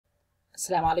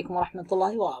Assalamu alaikum wa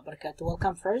rahmatullahi wa barakatuh.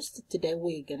 Welcome first. Today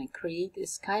we're gonna create a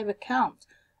Skype account,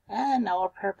 and our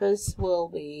purpose will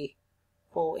be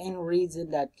for any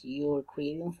reason that you're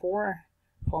creating for.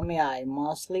 For me, I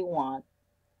mostly want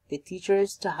the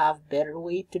teachers to have better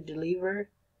way to deliver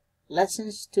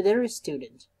lessons to their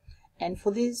students, and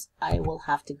for this I will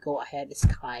have to go ahead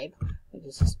Skype.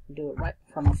 Just do it right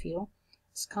in front of you.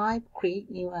 Skype,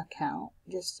 create new account.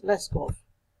 Just let's go.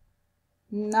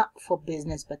 Not for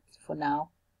business, but for now,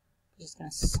 just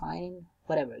gonna sign in,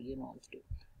 whatever you know what to do.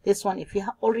 This one, if you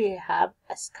already have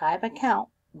a Skype account,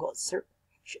 go search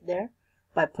there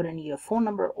by putting your phone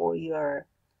number or your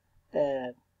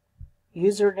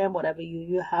username, whatever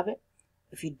you have it.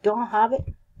 If you don't have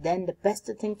it, then the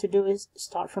best thing to do is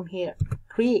start from here,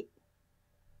 create,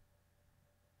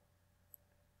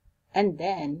 and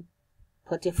then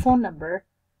put your phone number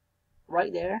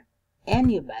right there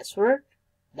and your password.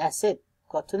 That's it.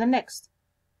 Go to the next,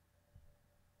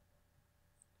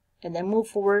 and then move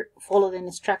forward, follow the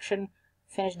instruction,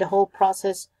 finish the whole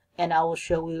process, and I will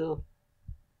show you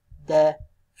the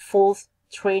fourth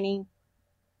training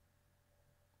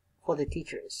for the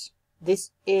teachers.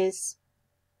 This is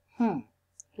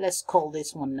let's call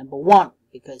this one number 1,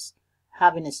 because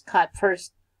having a Skype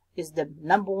first is the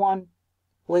number 1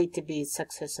 way to be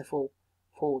successful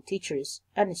for teachers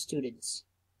and students.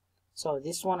 So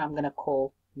this one I'm gonna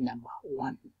call number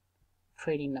 1,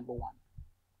 training number 1.